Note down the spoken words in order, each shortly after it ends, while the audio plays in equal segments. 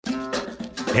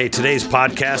Hey, today's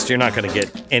podcast, you're not going to get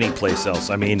anyplace else.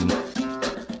 I mean,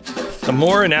 some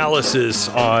more analysis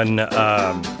on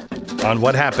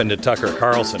what happened to Tucker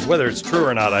Carlson. Whether it's true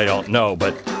or not, I don't know.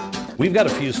 But we've got a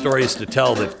few stories to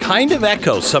tell that kind of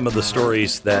echo some of the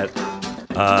stories that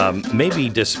may be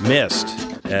dismissed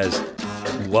as,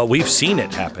 well, we've seen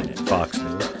it happen at Fox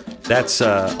News. That's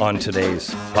on today's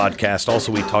podcast.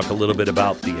 Also, we talk a little bit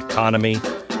about the economy.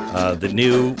 The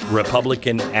new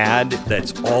Republican ad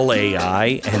that's all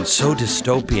AI and so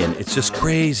dystopian. It's just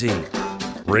crazy.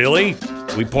 Really?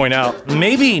 We point out,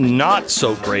 maybe not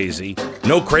so crazy.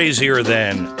 No crazier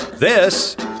than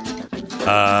this.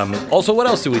 Also, what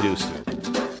else do we do, Stu?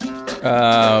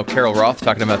 Carol Roth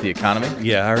talking about the economy.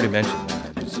 Yeah, I already mentioned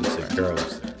that. I just said Carol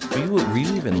was there. Were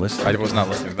you even listening? I was not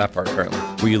listening to that part, apparently.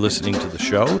 Were you listening to the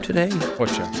show today? What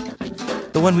show?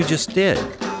 The one we just did.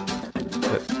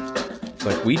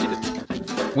 Like we did it.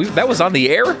 That was on the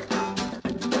air?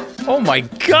 Oh my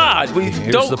God!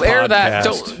 Here's Don't the air that.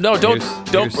 podcast. Don't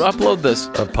upload this.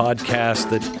 A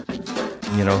podcast that,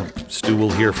 Stu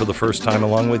will hear for the first time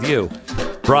along with you.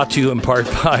 Brought to you in part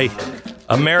by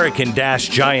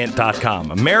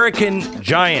American-Giant.com. American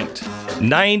Giant.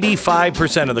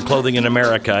 95% of the clothing in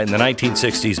America in the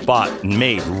 1960s bought and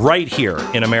made right here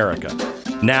in America.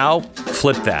 Now,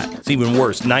 flip that. It's even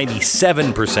worse.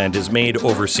 97% is made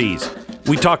overseas.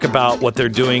 We talk about what they're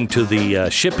doing to the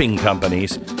shipping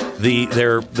companies.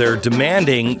 They're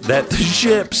demanding that the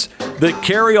ships that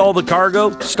carry all the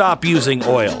cargo stop using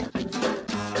oil.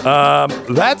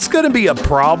 That's going to be a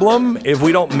problem if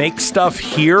we don't make stuff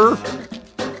here.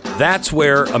 That's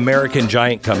where American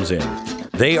Giant comes in.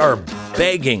 They are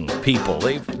begging people.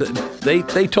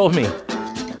 They told me,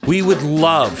 we would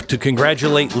love to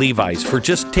congratulate Levi's for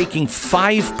just taking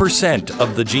 5%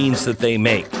 of the jeans that they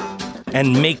make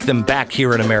and make them back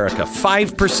here in America.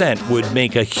 5% would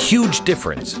make a huge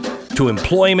difference to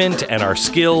employment and our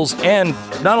skills, and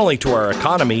not only to our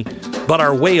economy, but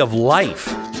our way of life.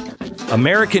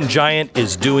 American Giant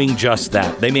is doing just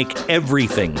that. They make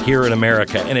everything here in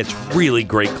America, and it's really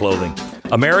great clothing.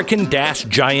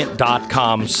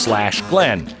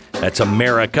 American-Giant.com/Glenn. That's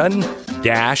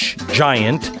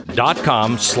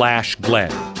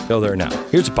American-Giant.com/Glenn. Go there now.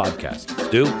 Here's a podcast.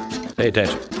 Stu, pay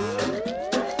attention.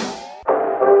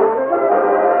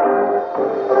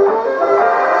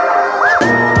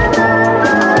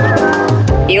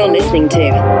 You're listening to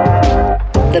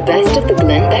the Best of the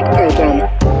Glenn Beck program.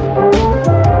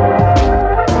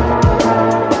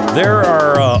 There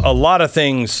are a lot of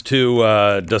things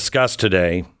to discuss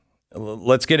today.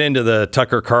 Let's get into the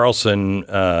Tucker Carlson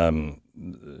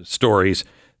stories.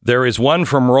 There is one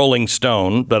from Rolling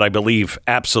Stone that I believe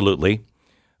absolutely.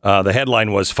 The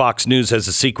headline was, Fox News has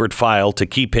a secret file to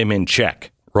keep him in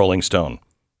check. Rolling Stone.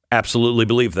 Absolutely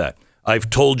believe that.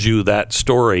 I've told you that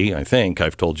story. I think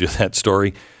I've told you that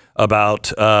story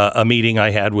about a meeting I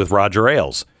had with Roger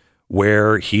Ailes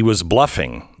where he was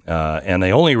bluffing. And the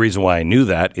only reason why I knew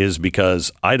that is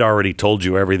because I'd already told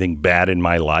you everything bad in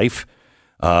my life.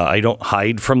 I don't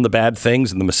hide from the bad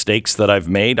things and the mistakes that I've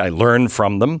made. I learn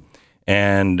from them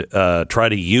and try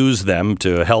to use them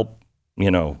to help,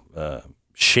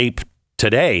 shape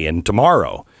today and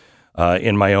tomorrow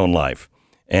in my own life.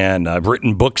 And I've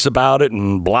written books about it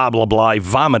and blah, blah, blah. I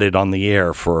vomited on the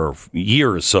air for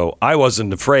years. So I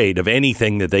wasn't afraid of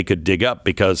anything that they could dig up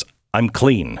because I'm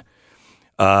clean.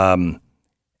 So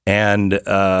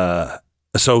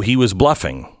he was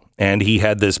bluffing. And he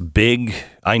had this big,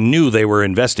 I knew they were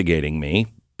investigating me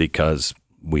because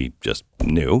we just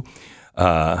knew.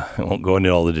 I won't go into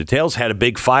all the details. Had a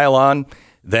big file on.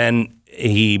 Then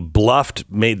he bluffed,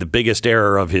 made the biggest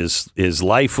error of his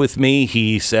life with me.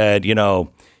 He said,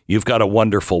 you've got a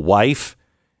wonderful wife.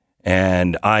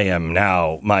 And I am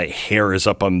now, my hair is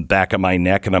up on the back of my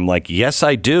neck. And I'm like, yes,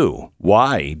 I do.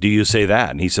 Why do you say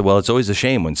that? And he said, well, it's always a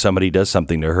shame when somebody does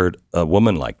something to hurt a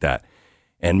woman like that.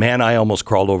 And man, I almost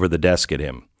crawled over the desk at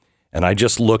him. And I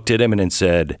just looked at him and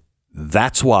said,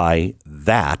 that's why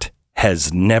that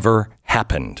has never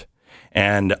happened.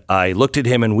 And I looked at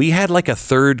him and we had like a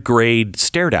third grade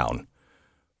stare down.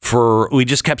 We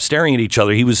just kept staring at each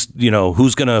other. He was,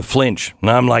 who's going to flinch? And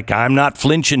I'm like, I'm not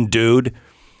flinching, dude.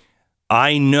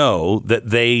 I know that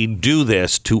they do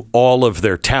this to all of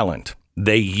their talent.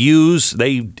 They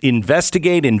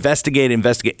investigate.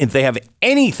 If they have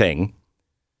anything,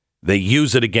 they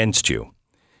use it against you.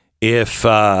 If,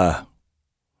 should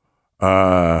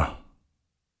I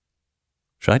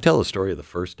tell the story of the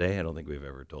first day? I don't think we've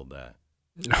ever told that.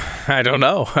 I don't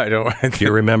know. Do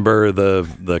you remember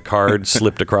the card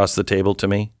slipped across the table to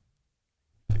me?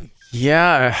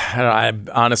 Yeah, I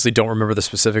honestly don't remember the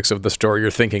specifics of the story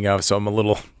you're thinking of, so I'm a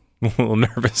little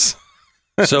nervous.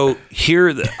 So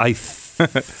here, I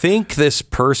think this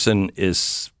person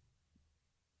is.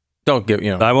 Don't give,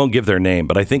 I won't give their name,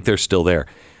 but I think they're still there.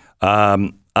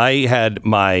 I had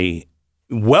my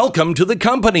welcome to the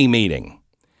company meeting,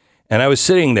 and I was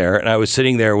sitting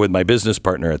there, with my business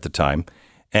partner at the time,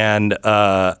 and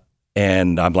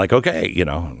I'm like, okay,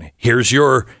 here's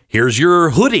your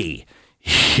hoodie.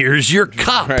 Here's your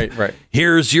cup. Right.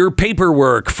 Here's your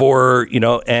paperwork for,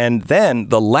 and then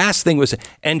the last thing was,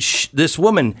 and this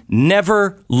woman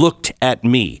never looked at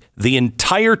me the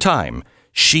entire time.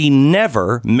 She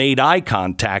never made eye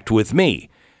contact with me.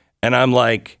 And I'm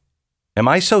like, am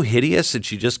I so hideous that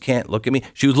she just can't look at me?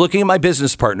 She was looking at my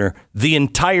business partner the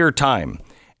entire time.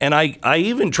 And I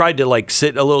even tried to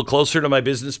sit a little closer to my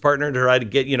business partner to try to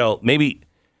get,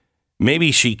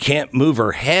 maybe she can't move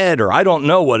her head, or I don't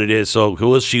know what it is. So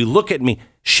will she look at me?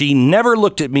 She never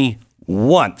looked at me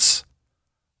once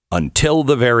until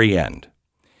the very end.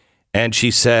 And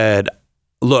she said,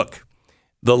 look,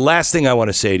 the last thing I want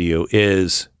to say to you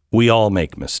is we all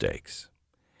make mistakes.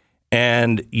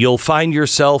 And you'll find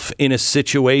yourself in a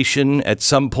situation at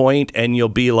some point and you'll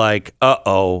be like,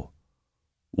 uh-oh,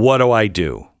 what do I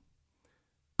do?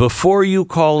 Before you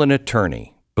call an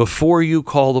attorney, before you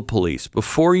call the police,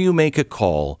 before you make a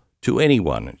call to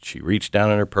anyone, she reached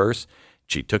down in her purse,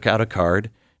 she took out a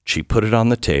card, she put it on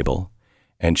the table,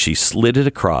 and she slid it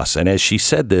across. And as she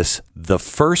said this, the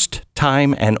first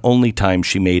time and only time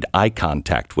she made eye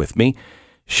contact with me,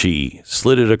 she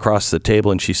slid it across the table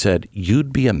and she said,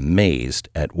 you'd be amazed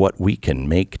at what we can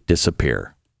make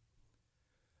disappear.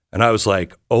 And I was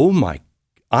like, oh my,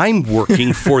 I'm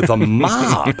working for the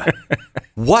mob.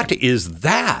 What is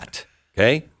that?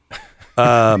 Okay.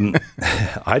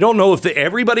 I don't know if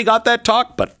everybody got that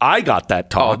talk, but I got that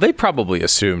talk. Oh, they probably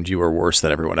assumed you were worse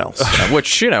than everyone else,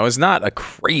 which, is not a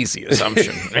crazy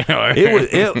assumption.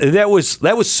 That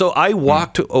was so I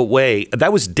walked away.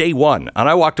 That was day one. And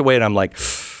I walked away and I'm like,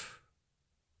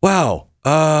 wow,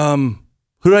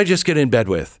 who did I just get in bed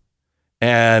with?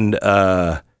 And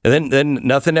then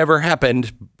nothing ever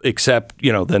happened except,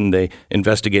 then they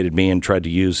investigated me and tried to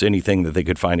use anything that they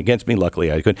could find against me.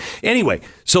 Luckily, I couldn't. Anyway,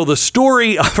 so the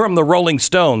story from the Rolling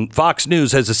Stone, Fox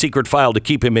News has a secret file to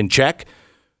keep him in check.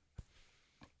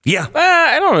 Yeah.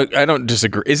 I don't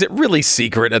disagree. Is it really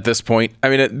secret at this point? I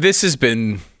mean, this has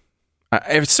been...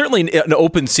 it's certainly an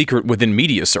open secret within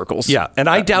media circles. Yeah, and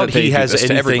I doubt he has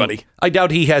anything. I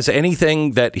doubt he has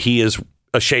anything that he is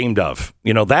ashamed of.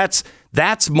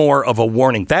 That's more of a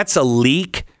warning. That's a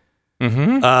leak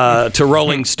to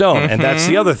Rolling Stone, and that's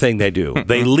the other thing they do.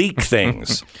 They leak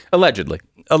things. Allegedly.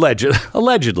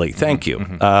 Thank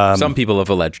you. Some people have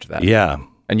alleged that. Yeah.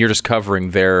 And you're just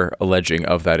covering their alleging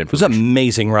of that information. It was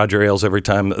amazing, Roger Ailes. Every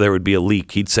time there would be a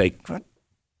leak, he'd say,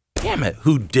 damn it,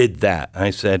 who did that? And I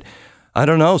said, I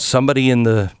don't know, somebody in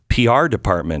the PR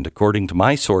department, according to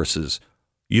my sources.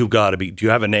 Do you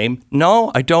have a name?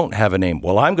 No, I don't have a name.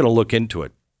 Well, I'm going to look into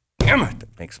it. Damn it,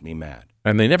 that makes me mad.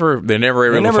 And they're never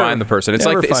able to find the person. It's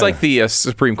like the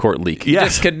Supreme Court leak. You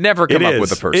just could never come up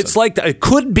with the person. It's like it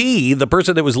could be the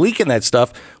person that was leaking that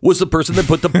stuff was the person that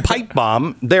put the pipe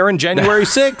bomb there in January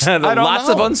 6th. I don't Lots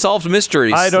of unsolved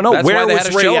mysteries. I don't know. That's why they had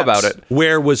a show about it.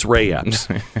 Where was Ray Epps?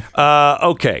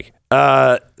 Okay.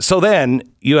 So then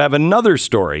you have another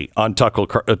story on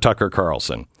Tucker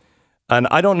Carlson, and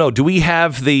I don't know. Do we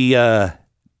have the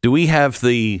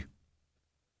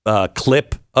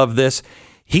clip of this?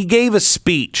 He gave a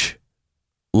speech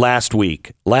last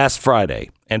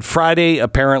Friday, and Friday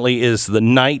apparently is the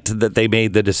night that they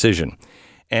made the decision.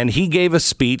 And he gave a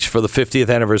speech for the 50th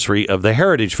anniversary of the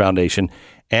Heritage Foundation,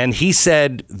 and he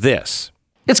said this.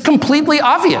 It's completely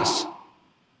obvious.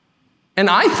 And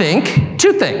I think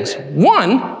two things.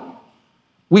 One,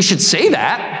 we should say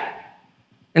that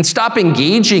and stop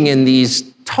engaging in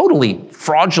these totally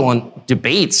fraudulent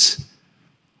debates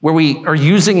where we are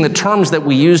using the terms that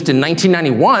we used in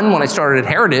 1991 when I started at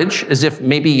Heritage, as if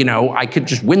maybe, I could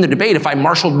just win the debate if I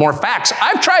marshaled more facts.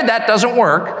 I've tried that, doesn't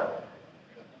work.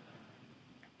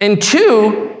 And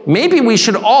two, maybe we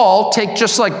should all take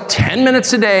just 10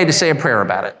 minutes a day to say a prayer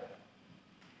about it.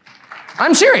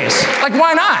 I'm serious.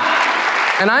 Why not?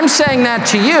 And I'm saying that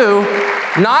to you,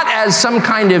 not as some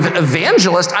kind of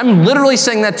evangelist. I'm literally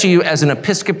saying that to you as an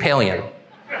Episcopalian.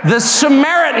 The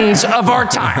Samaritans of our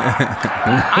time.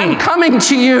 I'm coming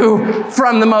to you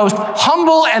from the most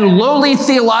humble and lowly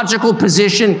theological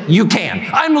position you can.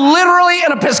 I'm literally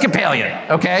an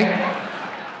Episcopalian, okay?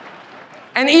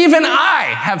 And even I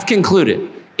have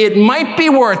concluded it might be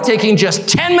worth taking just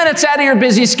 10 minutes out of your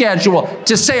busy schedule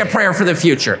to say a prayer for the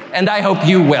future, and I hope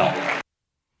you will.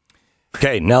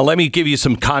 Okay, now let me give you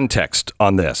some context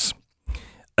on this.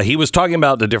 he was talking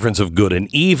about the difference of good and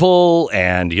evil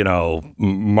and,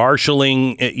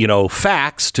 marshaling,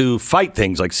 facts to fight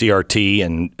things like CRT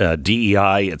and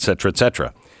DEI, et cetera, et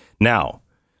cetera. Now,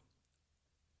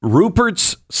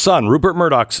 Rupert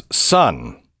Murdoch's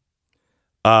son,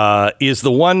 is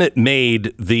the one that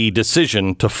made the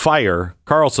decision to fire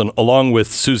Carlson along with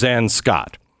Suzanne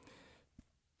Scott.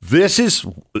 This is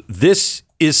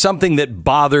something that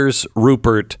bothers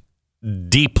Rupert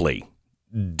deeply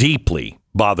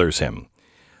bothers him.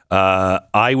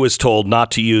 I was told not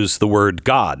to use the word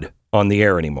God on the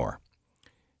air anymore.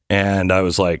 And I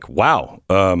was like, wow,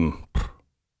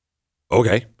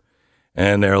 okay.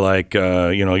 And they're like,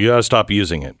 you got to stop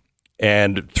using it.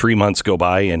 And 3 months go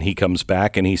by and he comes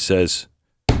back and he says,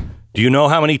 do you know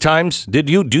how many times do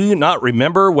you not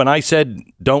remember when I said,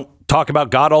 don't talk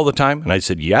about God all the time? And I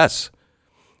said, yes.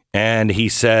 And he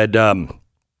said, do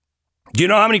you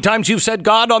know how many times you've said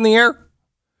God on the air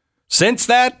since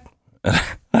that?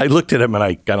 I looked at him and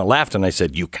I kind of laughed and I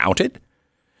said, you counted?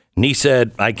 And he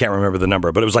said, I can't remember the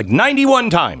number, but it was like 91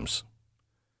 times.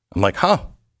 I'm like, huh?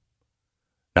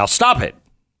 Now stop it.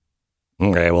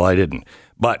 Okay, well, I didn't.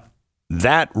 But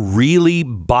that really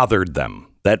bothered them.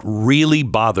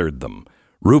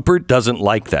 Rupert doesn't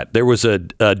like that. There was a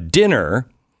dinner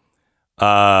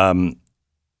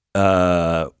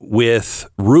with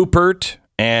Rupert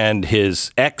and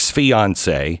his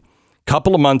ex-fiancée a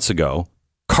couple of months ago.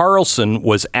 Carlson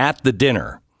was at the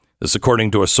dinner. This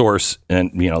according to a source,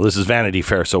 and this is Vanity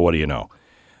Fair, so what do you know?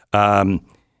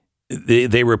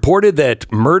 They reported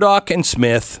that Murdoch and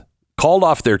Smith called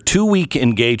off their 2-week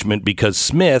engagement because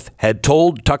Smith had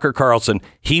told Tucker Carlson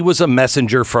he was a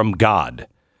messenger from God.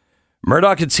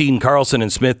 Murdoch had seen Carlson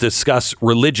and Smith discuss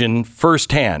religion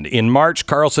firsthand. In March,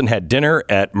 Carlson had dinner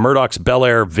at Murdoch's Bel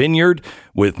Air Vineyard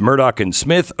with Murdoch and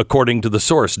Smith, according to the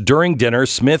source. During dinner,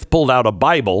 Smith pulled out a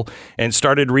Bible and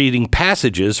started reading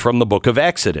passages from the book of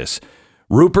Exodus.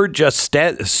 Rupert just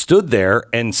stood there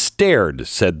and stared,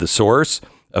 said the source.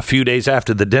 A few days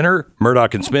after the dinner,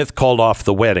 Murdoch and Smith called off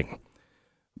the wedding.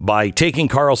 By taking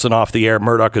Carlson off the air,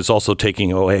 Murdoch is also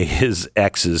taking away his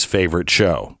ex's favorite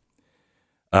show.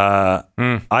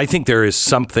 I think there is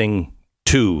something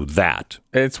to that.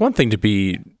 It's one thing to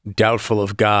be doubtful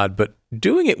of God, but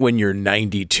doing it when you're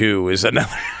 92 is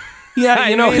another. Yeah,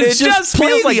 it just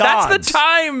feels like that's the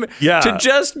time to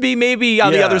just be maybe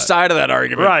on the other side of that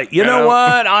argument. Right. You know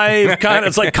what?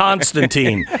 It's like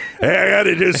Constantine. Hey, I had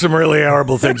to do some really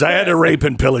horrible things. I had to rape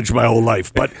and pillage my whole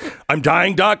life, but I'm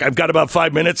dying, Doc. I've got about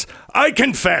 5 minutes. I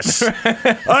confess.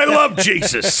 I love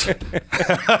Jesus. I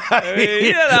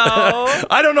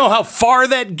don't know how far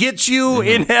that gets you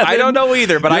in heaven. I don't know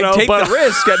either, but I'd take the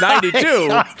risk at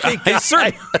 92.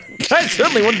 I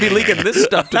certainly wouldn't be leaking this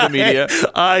stuff to the media.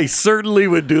 I certainly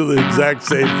would do the exact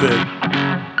same thing.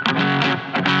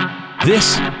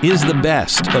 This is the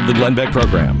best of the Glenn Beck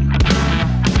program.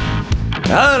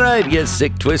 All right, you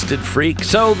sick, twisted freak.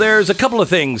 So there's a couple of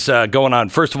things going on.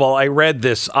 First of all, I read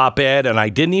this op-ed and I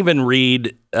didn't even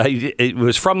read. It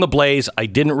was from The Blaze. I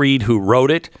didn't read who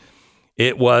wrote it.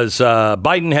 It was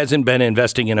Biden hasn't been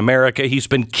investing in America. He's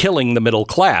been killing the middle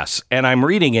class. And I'm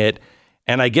reading it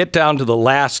and I get down to the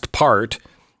last part.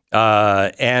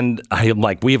 And I'm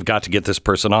like, we have got to get this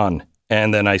person on.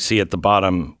 And then I see at the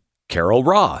bottom, Carol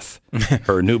Roth,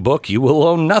 her new book, You Will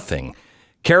Own Nothing.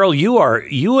 Carol,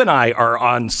 you and I are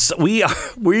on, we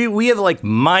have like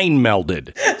mind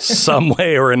melded some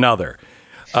way or another.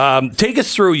 Take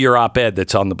us through your op-ed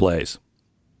that's on The Blaze.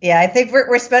 Yeah, I think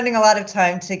we're spending a lot of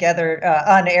time together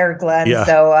on air, Glenn. Yeah.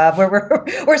 So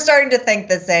we're starting to think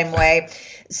the same way.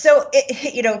 So,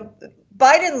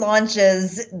 Biden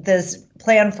launches this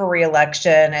plan for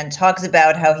re-election and talks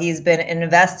about how he's been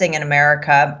investing in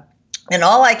America. And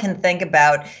all I can think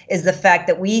about is the fact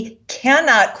that we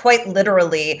cannot quite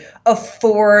literally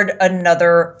afford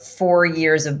another 4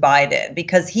 years of Biden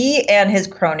because he and his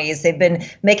cronies, they've been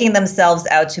making themselves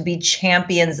out to be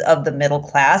champions of the middle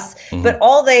class. Mm-hmm. But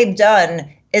all they've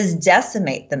done is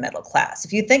decimate the middle class.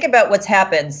 If you think about what's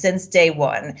happened since day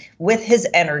one with his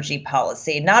energy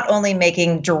policy, not only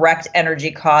making direct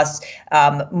energy costs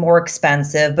more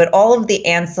expensive, but all of the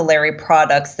ancillary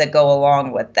products that go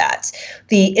along with that.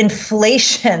 The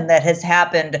inflation that has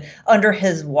happened under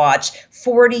his watch,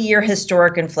 40-year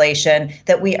historic inflation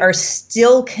that we are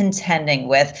still contending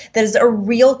with, that is a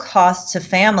real cost to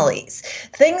families.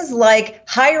 Things like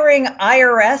hiring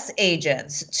IRS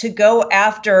agents to go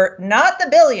after not the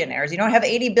billionaires. You don't have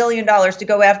 $80 billion to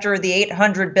go after the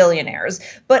 800 billionaires,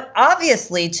 but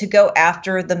obviously to go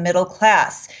after the middle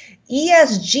class.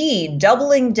 ESG,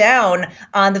 doubling down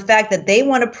on the fact that they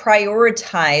want to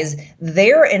prioritize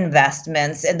their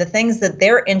investments and the things that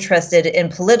they're interested in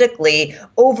politically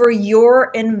over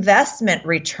your investment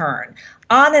return.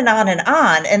 On and on and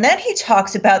on. And then he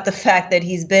talks about the fact that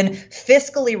he's been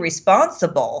fiscally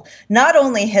responsible. Not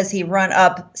only has he run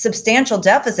up substantial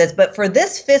deficits, but for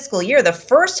this fiscal year, the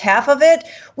first half of it,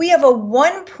 we have a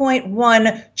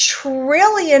 $1.1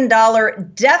 trillion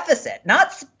deficit,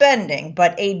 not spending,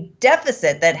 but a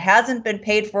deficit that hasn't been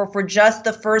paid for just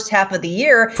the first half of the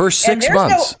year. For 6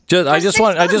 months. So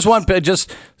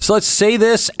let's say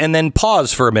this and then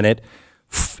pause for a minute.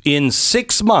 In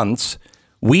 6 months,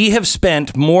 we have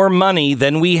spent more money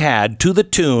than we had, to the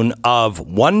tune of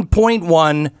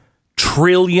 $1.1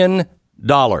 trillion.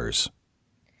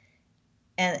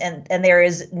 And there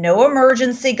is no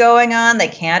emergency going on. They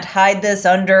can't hide this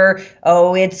under,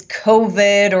 oh, it's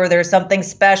COVID or there's something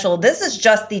special. This is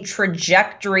just the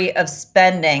trajectory of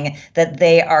spending that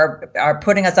they are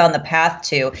putting us on the path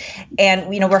to.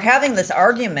 And, you know, we're having this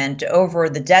argument over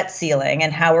the debt ceiling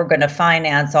and how we're going to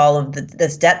finance all of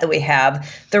this debt that we have.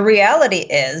 The reality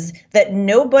is that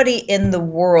nobody in the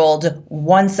world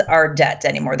wants our debt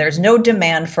anymore. There's no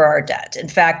demand for our debt. In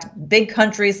fact, big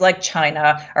countries like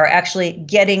China are actually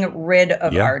getting rid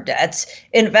of our debts.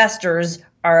 Investors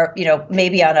are, you know,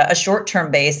 maybe on a short-term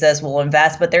basis will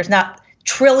invest, but there's not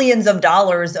trillions of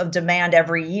dollars of demand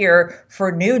every year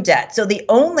for new debt. So the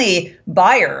only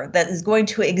buyer that is going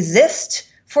to exist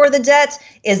for the debt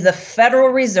is the Federal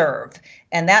Reserve.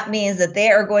 And that means that they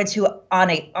are going to,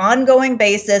 on an ongoing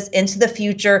basis into the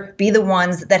future, be the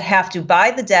ones that have to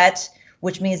buy the debt,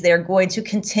 which means they're going to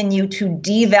continue to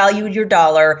devalue your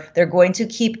dollar. They're going to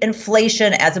keep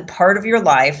inflation as a part of your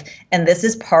life. And this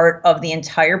is part of the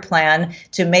entire plan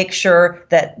to make sure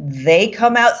that they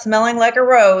come out smelling like a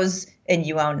rose and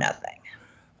you own nothing.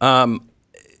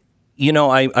 You know,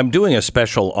 I'm doing a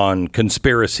special on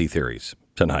conspiracy theories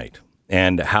tonight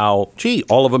and how,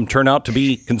 all of them turn out to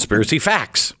be conspiracy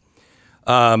facts.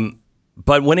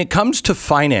 But when it comes to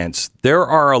finance, there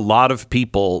are a lot of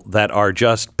people that are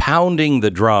just pounding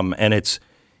the drum, and it's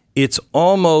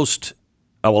almost,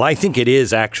 well, I think it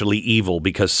is actually evil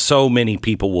because so many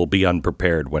people will be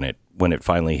unprepared when it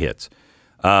finally hits.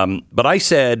 But I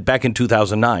said back in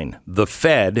 2009, the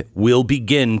Fed will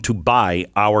begin to buy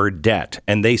our debt,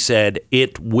 and they said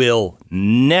it will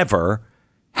never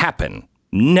happen,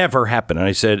 never happen. And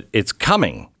I said it's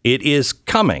coming, it is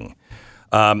coming.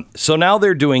 So now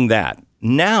they're doing that.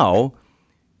 Now,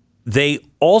 they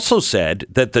also said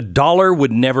that the dollar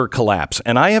would never collapse.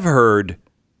 And I have heard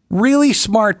really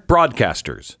smart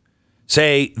broadcasters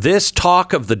say this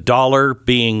talk of the dollar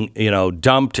being, you know,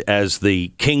 dumped as the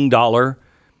king dollar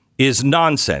is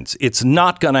nonsense. It's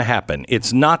not going to happen.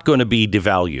 It's not going to be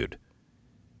devalued.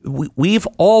 We've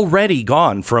already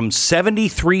gone from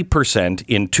 73%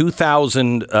 in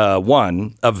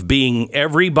 2001 of being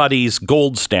everybody's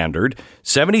gold standard,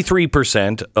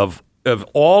 73% of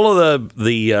all of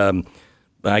the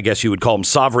I guess you would call them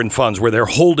sovereign funds where they're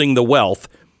holding the wealth.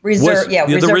 Reserve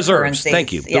reserves. Currencies.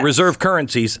 Thank you. Yeah. The reserve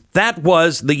currencies. That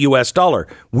was the U.S. dollar.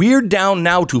 We're down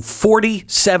now to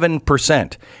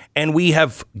 47%. And we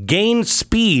have gained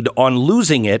speed on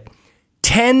losing it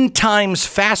 10 times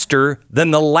faster than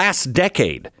the last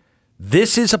decade.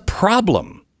 This is a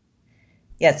problem.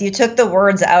 Yes, you took the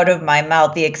words out of my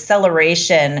mouth. The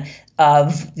acceleration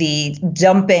of the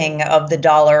dumping of the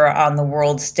dollar on the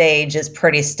world stage is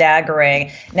pretty staggering.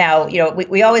 Now, you know,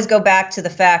 we always go back to the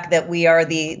fact that we are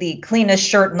the cleanest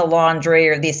shirt in the laundry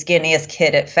or the skinniest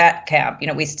kid at fat camp. You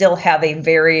know, we still have a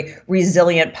very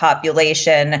resilient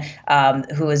population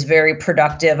who is very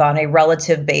productive on a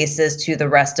relative basis to the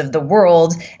rest of the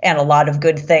world, and a lot of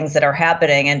good things that are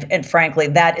happening. And frankly,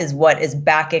 that is what is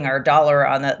backing our dollar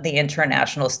on the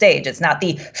international stage. It's not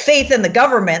the faith in the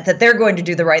government that they're going to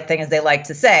do the right thing, as they like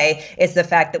to say. It's the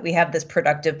fact that we have this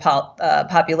productive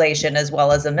population as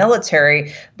well as a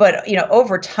military. But, you know,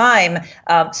 over time,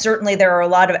 certainly there are a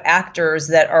lot of actors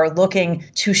that are looking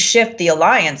to shift the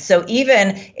alliance. So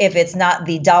even if it's not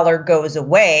the dollar goes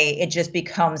away, it just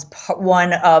becomes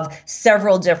one of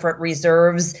several different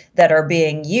reserves that are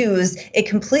being used. It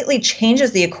completely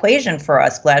changes the equation for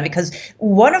us, Glenn, because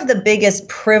one of the biggest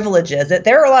privileges, that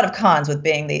there are a lot of cons with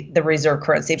being the reserve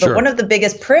currency, but one of the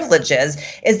biggest privileges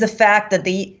is the fact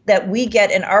that we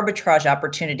get an arbitrage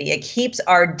opportunity. It keeps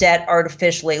our debt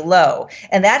artificially low.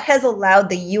 And that has allowed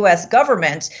the U.S.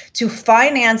 government to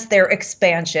finance their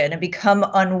expansion and become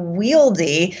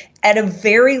unwieldy at a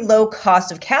very low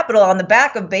cost of capital on the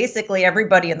back of basically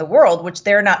everybody in the world, which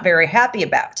they're not very happy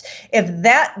about. If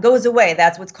that goes away,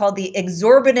 that's what's called the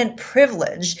exorbitant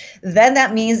privilege, then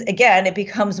that means, again, it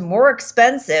becomes more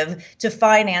expensive to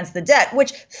finance the debt,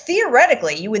 which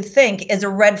theoretically you would think is a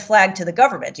red flag to the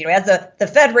government. As the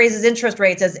Fed raises interest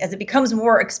rates, as it becomes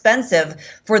more expensive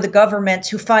for the government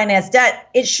to finance debt,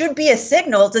 it should be a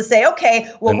signal to say, okay,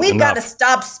 well, we've got to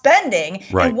stop spending.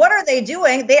 Right. And what are they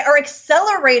doing? They are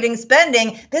accelerating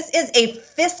spending. This is a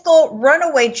fiscal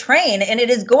runaway train, and it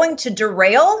is going to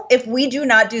derail if we do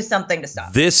not do something to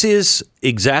stop. This is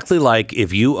exactly like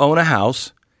if you own a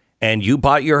house and you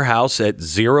bought your house at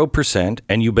 0%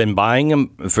 and you've been buying them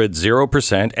for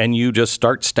 0% and you just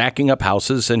start stacking up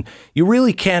houses and you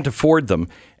really can't afford them.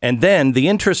 And then the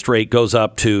interest rate goes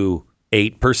up to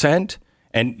 8%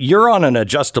 and you're on an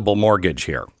adjustable mortgage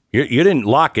here. You didn't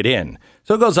lock it in.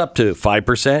 So it goes up to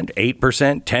 5%,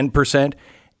 8%, 10%,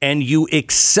 and you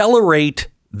accelerate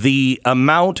the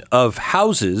amount of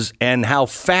houses and how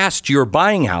fast you're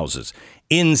buying houses.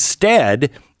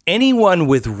 Instead, anyone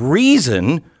with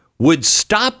reason would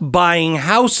stop buying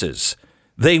houses.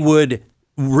 They would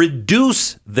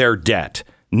reduce their debt,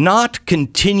 not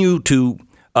continue to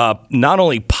not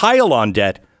only pile on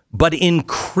debt, but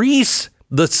increase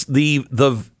the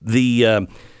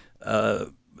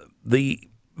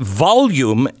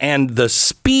volume and the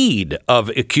speed of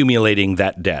accumulating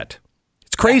that debt.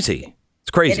 It's crazy. It's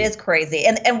crazy. It is crazy.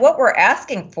 And what we're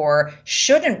asking for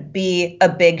shouldn't be a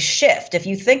big shift. If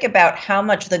you think about how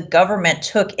much the government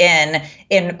took in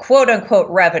quote unquote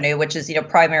revenue, which is,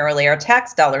 primarily our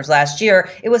tax dollars last year,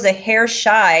 it was a hair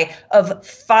shy of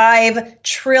 $5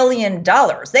 trillion.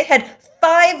 They had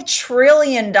 $5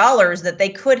 trillion that they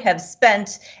could have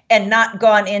spent and not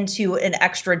gone into an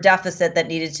extra deficit that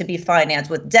needed to be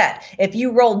financed with debt. If you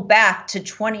rolled back to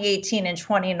 2018 and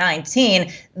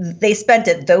 2019, they spent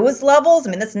at those levels.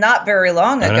 I mean, that's not very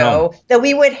long ago that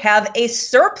we would have a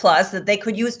surplus that they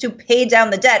could use to pay down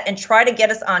the debt and try to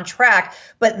get us on track.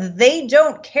 But they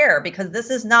don't care because this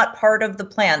is not part of the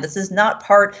plan. This is not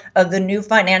part of the new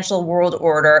financial world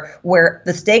order where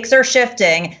the stakes are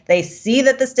shifting. They see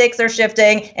that the stakes are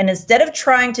shifting. And instead of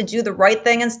trying to do the right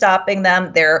thing and stopping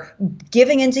them, they're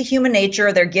giving into human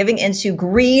nature. They're giving into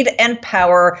greed and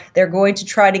power. They're going to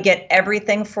try to get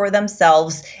everything for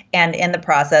themselves. And in the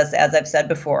process, as I've said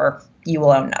before, you will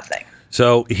own nothing.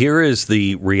 So here is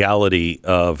the reality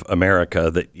of America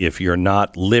that if you're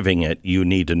not living it, you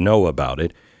need to know about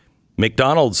it.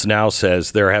 McDonald's now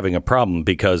says they're having a problem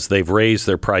because they've raised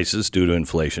their prices due to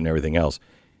inflation and everything else.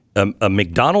 A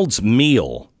McDonald's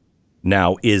meal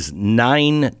now is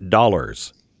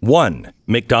 $9. One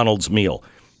McDonald's meal.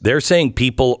 They're saying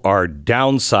people are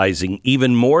downsizing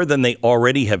even more than they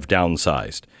already have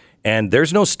downsized. And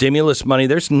there's no stimulus money.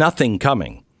 There's nothing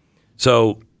coming.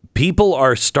 So people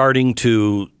are starting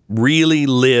to really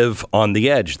live on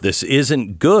the edge. This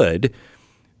isn't good.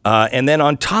 And then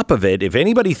on top of it, if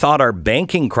anybody thought our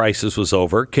banking crisis was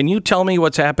over, can you tell me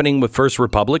what's happening with First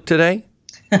Republic today?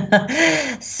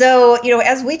 So,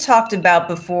 as we talked about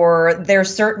before,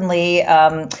 there's certainly,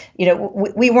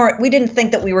 we didn't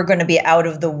think that we were going to be out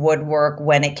of the woodwork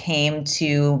when it came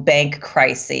to bank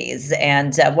crises.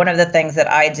 And one of the things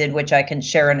that I did, which I can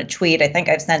share in a tweet, I think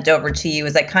I've sent over to you,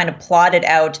 is I kind of plotted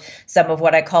out some of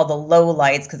what I call the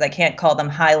lowlights, because I can't call them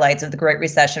highlights of the Great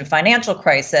Recession financial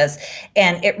crisis.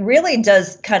 And it really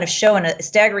does kind of show in a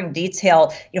staggering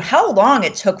detail, how long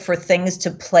it took for things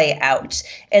to play out.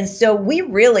 And so we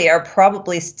really are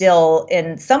probably still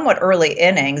in somewhat early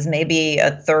innings, maybe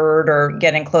a third or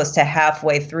getting close to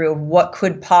halfway through what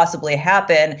could possibly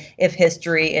happen if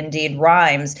history indeed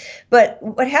rhymes. But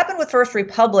what happened with First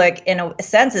Republic, in a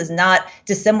sense, is not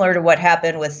dissimilar to what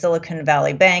happened with Silicon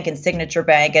Valley Bank and Signature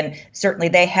Bank. And certainly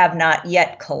they have not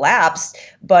yet collapsed.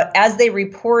 But as they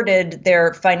reported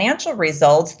their financial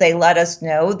results, they let us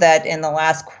know that in the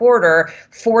last quarter,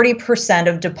 40%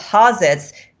 of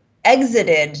deposits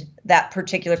exited that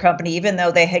particular company, even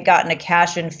though they had gotten a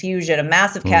cash infusion, a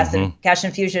massive cash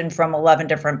infusion from 11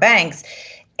 different banks.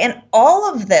 And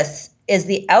all of this is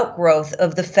the outgrowth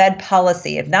of the Fed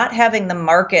policy of not having the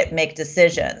market make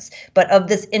decisions, but of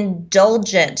this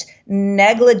indulgent,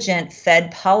 negligent Fed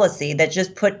policy that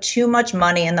just put too much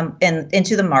money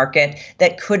into the market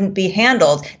that couldn't be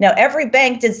handled. Now, every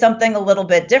bank did something a little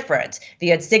bit different. If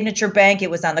you had Signature Bank, it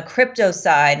was on the crypto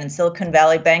side, and Silicon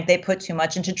Valley Bank, they put too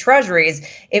much into treasuries.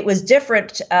 It was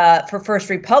different for First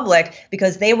Republic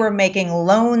because they were making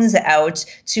loans out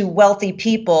to wealthy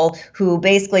people who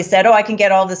basically said, I can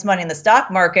get all this money in the stock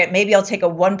market. Maybe I'll take a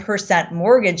 1%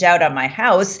 mortgage out on my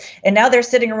house. And now they're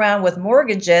sitting around with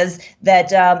mortgages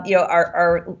that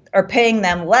are paying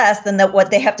them less than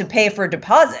what they have to pay for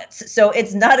deposits. So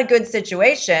it's not a good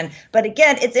situation. But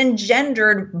again, it's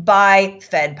engendered by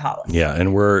Fed policy. Yeah,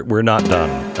 and we're not done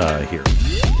here.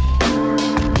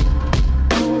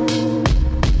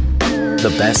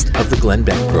 The best of the Glenn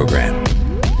Beck program.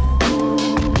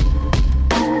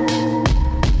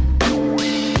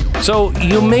 So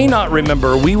you may not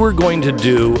remember, we were going to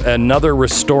do another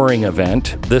restoring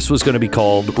event. This was going to be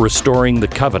called Restoring the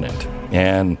Covenant.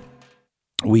 And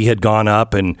we had gone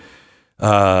up and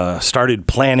started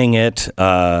planning it,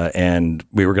 and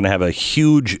we were going to have a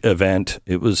huge event.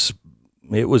 It was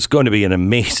going to be an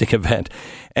amazing event.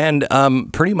 And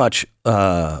pretty much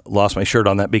lost my shirt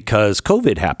on that because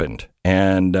COVID happened.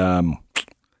 And I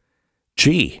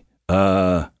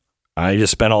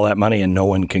just spent all that money and no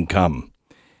one can come.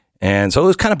 And so it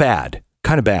was kind of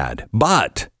bad,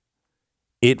 but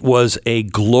it was a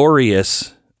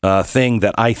glorious thing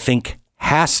that I think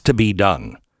has to be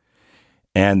done.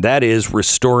 And that is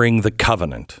restoring the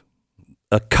covenant.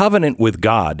 A covenant with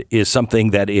God is something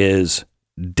that is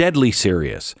deadly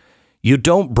serious. You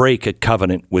don't break a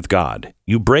covenant with God.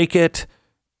 You break it,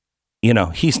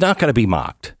 he's not going to be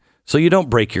mocked. So you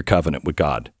don't break your covenant with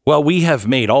God. Well, we have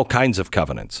made all kinds of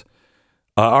covenants.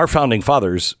 Our founding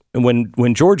fathers,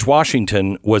 when George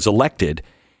Washington was elected,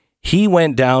 he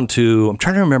went down to, I'm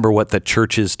trying to remember what the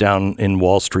churches down in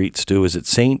Wall Street do. Is it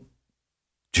St.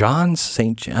 John's?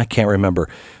 I can't remember.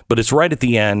 But it's right at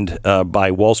the end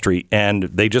by Wall Street. And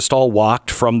they just all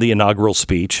walked from the inaugural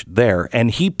speech there.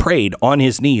 And he prayed on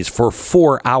his knees for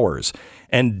 4 hours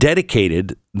and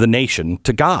dedicated the nation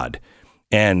to God.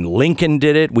 And Lincoln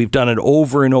did it. We've done it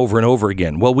over and over and over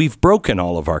again. Well, we've broken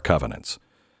all of our covenants.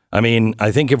 I mean,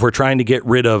 I think if we're trying to get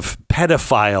rid of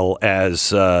pedophile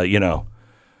as,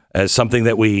 as something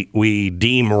that we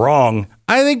deem wrong,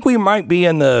 I think we might be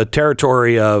in the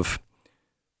territory of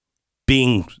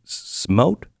being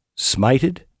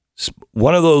smited.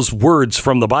 One of those words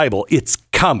from the Bible. It's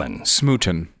coming.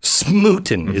 Smootin'.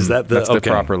 Mm-hmm. Is that That's the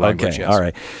proper language? Okay. Yes. All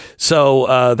right.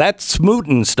 So that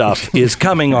smootin' stuff is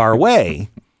coming our way.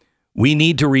 We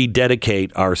need to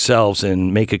rededicate ourselves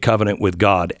and make a covenant with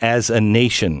God as a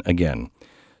nation again.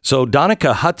 So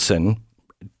Donica Hudson,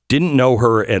 didn't know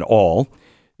her at all.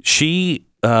 She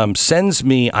sends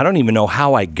me, I don't even know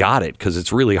how I got it because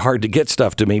it's really hard to get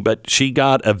stuff to me, but she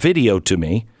got a video to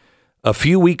me a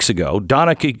few weeks ago.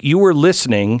 Donica, you were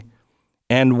listening,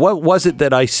 and what was it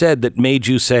that I said that made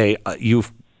you say,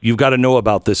 you've got to know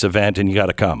about this event and you got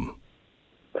to come?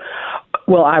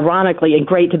 Well, ironically, and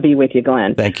great to be with you,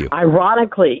 Glenn. Thank you.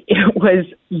 Ironically, it was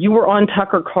you were on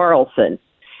Tucker Carlson.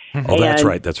 Oh, that's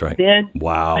right. Then,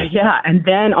 wow. Yeah, and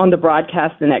then on the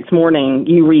broadcast the next morning,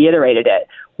 you reiterated it.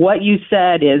 What you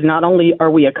said is not only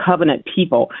are we a covenant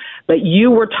people, but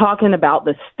you were talking about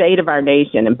the state of our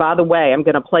nation. And by the way, I'm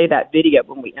going to play that video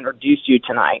when we introduce you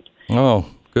tonight. Oh,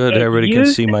 good. And everybody can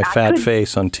see my fat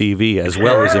face on TV as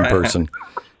well as in person.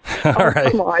 All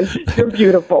right. Come on. You're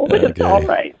beautiful. Okay. It's all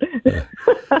right.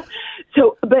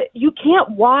 But you can't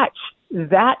watch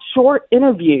that short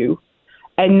interview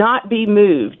and not be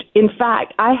moved. In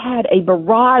fact, I had a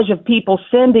barrage of people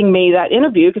sending me that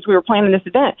interview because we were planning this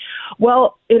event.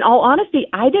 Well, in all honesty,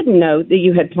 I didn't know that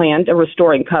you had planned a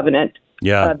Restoring Covenant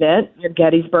event at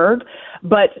Gettysburg,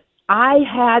 but I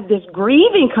had this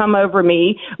grieving come over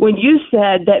me when you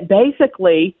said that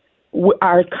basically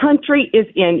our country is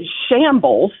in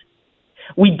shambles.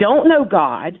 We don't know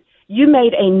God. You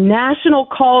made a national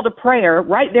call to prayer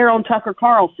right there on Tucker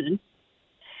Carlson.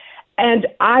 And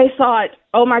I thought,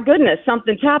 oh my goodness,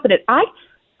 something's happening. I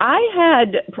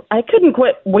couldn't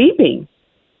quit weeping.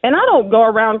 And I don't go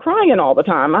around crying all the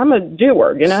time. I'm a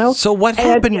doer, So what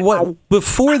happened?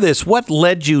 Before this, what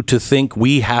led you to think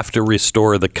we have to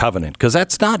restore the covenant? Because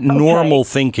that's not normal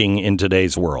thinking in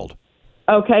today's world.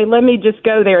 Okay, let me just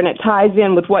go there, and it ties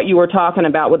in with what you were talking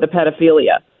about with the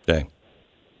pedophilia. Okay.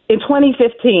 In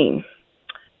 2015,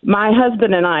 my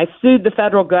husband and I sued the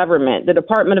federal government, the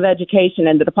Department of Education,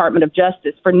 and the Department of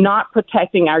Justice for not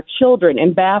protecting our children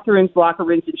in bathrooms, locker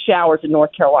rooms, and showers in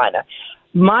North Carolina.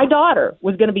 My daughter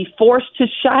was going to be forced to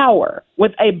shower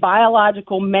with a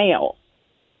biological male.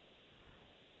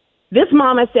 This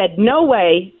mama said, no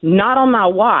way, not on my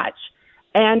watch.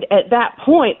 And at that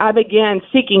point, I began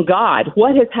seeking God.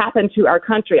 What has happened to our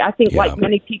country? I think like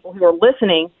many people who are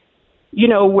listening,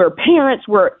 we're parents,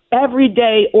 we're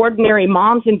everyday, ordinary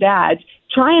moms and dads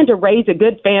trying to raise a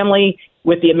good family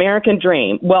with the American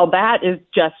dream. Well, that is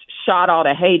just shot out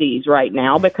of Hades right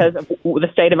now because of the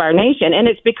state of our nation. And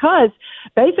it's because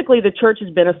basically the church has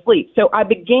been asleep. So I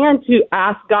began to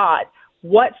ask God,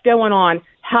 what's going on?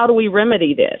 How do we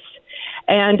remedy this?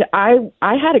 And I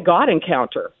had a God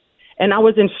encounter, and I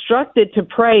was instructed to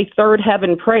pray third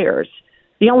heaven prayers.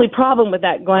 The only problem with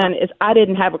that, Glenn, is I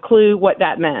didn't have a clue what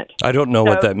that meant. I don't know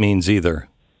what that means either.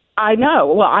 I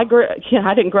know. Well, I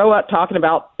didn't grow up talking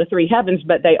about the three heavens,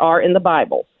 but they are in the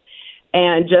Bible.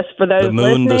 And just for those the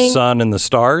moon, listening, the sun, and the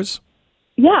stars?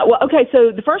 Yeah. Well, okay.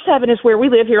 So the first heaven is where we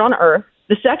live here on earth.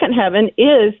 The second heaven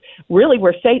is really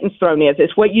where Satan's throne is.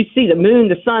 It's what you see, the moon,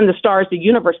 the sun, the stars, the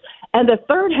universe. And the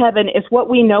third heaven is what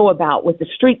we know about with the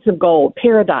streets of gold,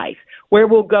 paradise, where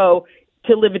we'll go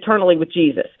to live eternally with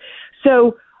Jesus.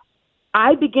 So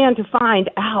I began to find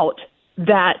out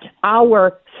that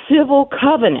our civil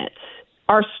covenants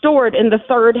are stored in the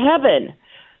third heaven,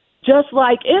 just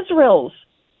like Israel's.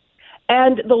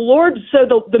 And the Lord,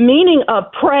 so the meaning of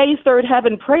pray third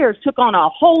heaven prayers took on a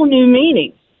whole new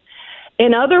meaning.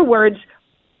 In other words,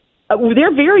 there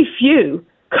are very few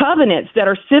covenants that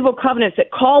are civil covenants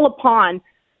that call upon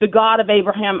the God of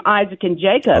Abraham, Isaac, and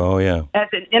Jacob as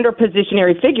an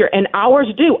interpositionary figure. And ours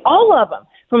do, all of them,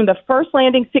 from the first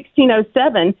landing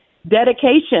 1607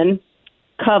 dedication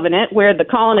covenant where the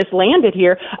colonists landed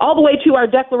here, all the way to our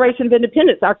Declaration of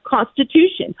Independence, our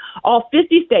Constitution, all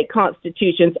 50 state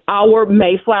constitutions, our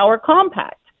Mayflower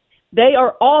Compact. They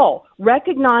are all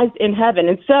recognized in heaven.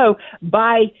 And so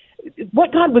by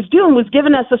what God was doing was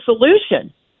giving us a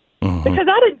solution. Mm-hmm. Because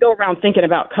I didn't go around thinking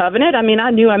about covenant. I mean, I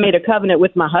knew I made a covenant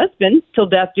with my husband till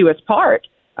death do us part.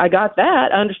 I got that.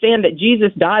 I understand that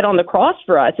Jesus died on the cross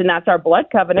for us, and that's our blood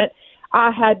covenant.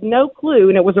 I had no clue,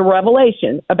 and it was a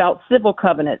revelation about civil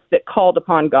covenants that called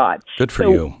upon God. Good for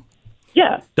you.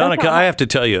 Yeah. Donica, I have to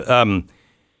tell you,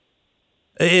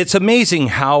 it's amazing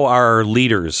how our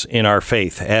leaders in our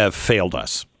faith have failed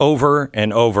us over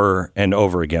and over and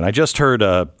over again. I just heard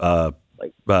a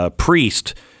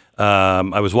priest,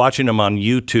 I was watching him on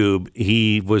YouTube.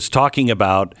 He was talking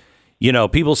about,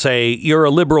 people say you're a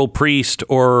liberal priest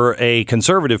or a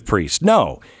conservative priest.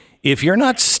 No. If you're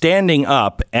not standing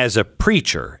up as a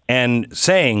preacher and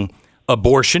saying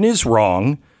abortion is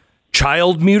wrong,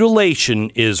 child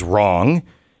mutilation is wrong,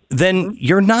 then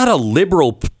you're not a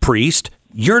liberal priest.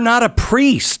 You're not a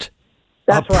priest.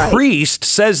 That's right. A priest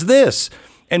says this.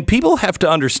 And people have to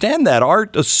understand that.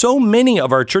 So many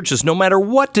of our churches, no matter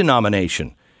what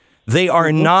denomination, they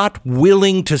are not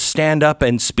willing to stand up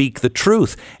and speak the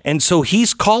truth. And so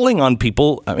he's calling on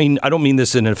people. I mean, I don't mean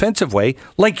this in an offensive way,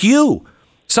 like you.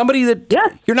 Somebody that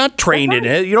you're not trained in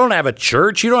it. You don't have a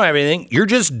church. You don't have anything. You're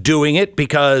just doing it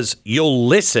because you'll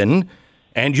listen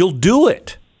and you'll do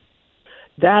it.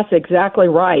 That's exactly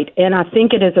right. And I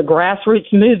think it is a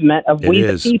grassroots movement of we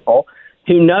the people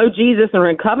who know Jesus and are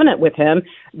in covenant with him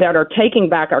that are taking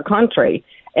back our country.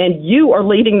 And you are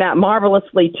leading that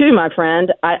marvelously too, my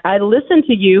friend. I listen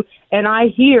to you and I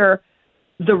hear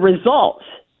the results.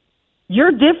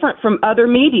 You're different from other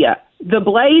media. The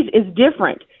Blaze is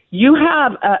different. You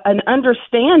have an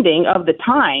understanding of the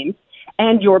times,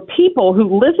 and your people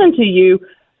who listen to you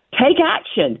take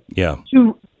action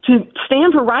to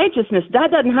stand for righteousness.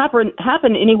 That doesn't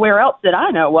happen anywhere else that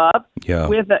I know of.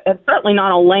 With certainly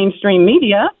not on mainstream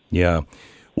media. Yeah.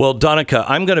 Well, Donica,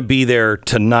 I'm going to be there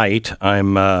tonight.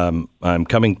 I'm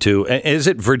coming to. Is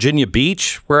it Virginia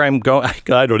Beach where I'm going?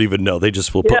 I don't even know. They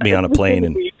just will put me on a plane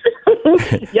and.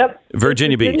 Yep.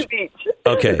 Virginia Beach.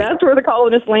 Okay. That's where the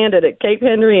colonists landed at Cape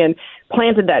Henry and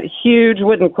planted that huge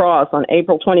wooden cross on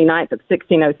April 29th of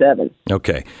 1607.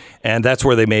 Okay. And that's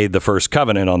where they made the first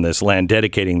covenant on this land,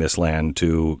 dedicating this land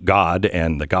to God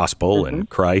and the gospel and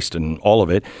Christ and all of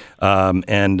it. I'm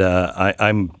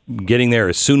getting there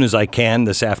as soon as I can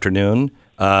this afternoon.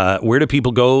 Where do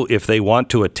people go if they want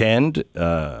to attend?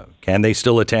 Can they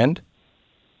still attend?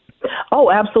 Oh,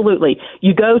 absolutely.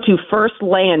 You go to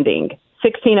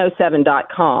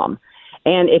firstlanding1607.com.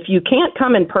 And if you can't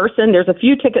come in person, there's a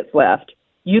few tickets left.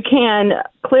 You can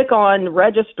click on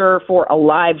register for a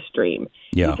live stream.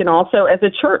 Yeah. You can also, as a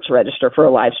church, register for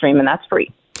a live stream, and that's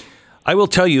free. I will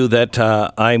tell you that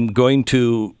I'm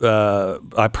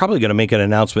probably going to make an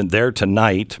announcement there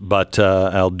tonight, but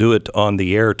I'll do it on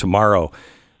the air tomorrow.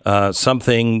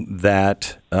 Something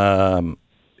that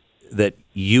that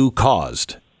you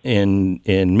caused in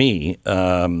me,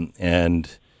 and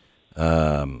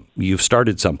you've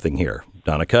started something here,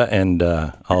 Donica, and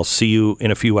I'll see you in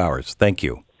a few hours. Thank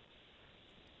you.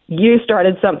 You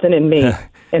started something in me,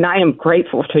 and I am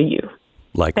grateful to you.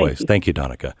 Likewise. Thank you,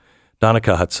 Donica.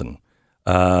 Donica Hudson,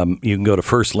 You can go to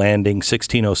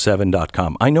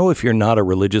firstlanding1607.com. I know if you're not a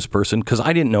religious person, because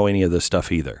I didn't know any of this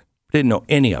stuff either. Didn't know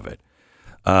any of it.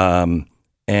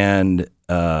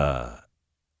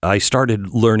 I started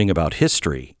learning about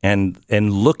history and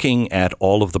looking at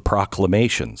all of the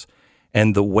proclamations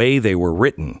and the way they were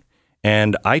written.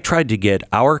 And I tried to get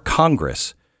our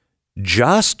Congress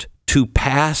just to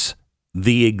pass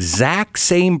the exact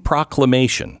same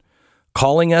proclamation,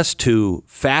 calling us to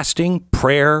fasting,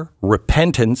 prayer,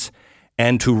 repentance,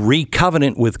 and to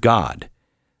recovenant with God,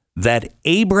 that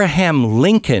Abraham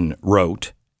Lincoln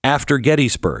wrote after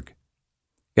Gettysburg.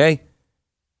 Okay?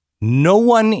 No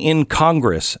one in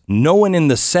Congress, no one in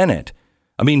the Senate.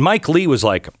 I mean, Mike Lee was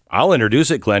like, I'll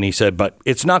introduce it, Glenn. He said, but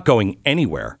it's not going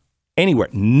anywhere. Anywhere.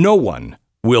 No one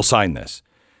will sign this.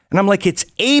 And I'm like, it's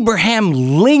Abraham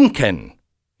Lincoln.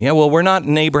 Yeah, well, we're not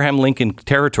in Abraham Lincoln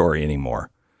territory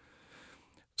anymore.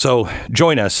 So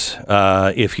join us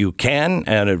if you can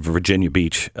at Virginia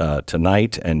Beach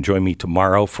tonight, and join me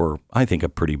tomorrow for, I think, a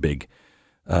pretty big,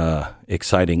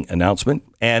 exciting announcement.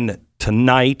 And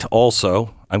tonight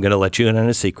also, I'm going to let you in on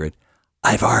a secret.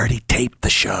 I've already taped the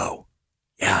show.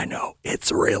 Yeah, I know.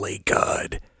 It's really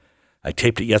good. I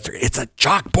taped it yesterday. It's a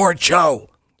chalkboard show.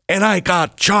 And I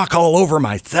got chalk all over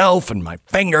myself and my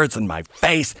fingers and my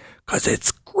face because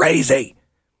it's crazy.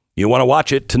 You want to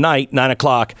watch it tonight, 9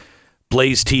 o'clock,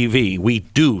 Blaze TV. We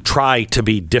do try to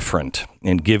be different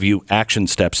and give you action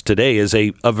steps. Today is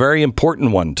a very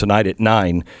important one. Tonight at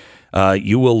 9,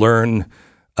 you will learn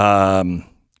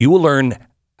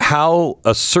how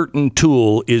a certain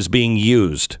tool is being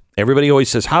used. Everybody always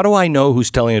says, how do I know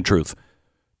who's telling the truth?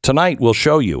 Tonight we'll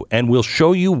show you, and we'll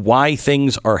show you why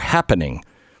things are happening,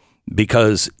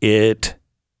 because it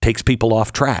takes people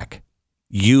off track.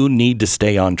 You need to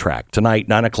stay on track. Tonight,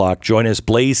 9 o'clock, join us,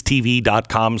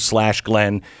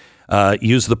 blazetv.com/Glenn.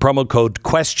 Use the promo code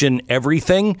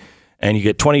QUESTIONEVERYTHING, and you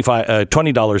get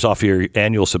 $20 off your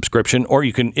annual subscription. Or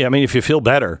you can, if you feel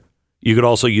better, you could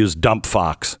also use Dump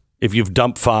Fox. If you've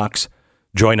dumped Fox,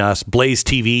 join us,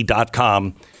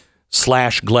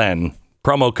 blazetv.com/Glenn.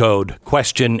 Promo code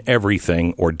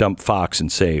QUESTIONEVERYTHING, or Dump Fox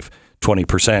and save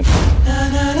 20%.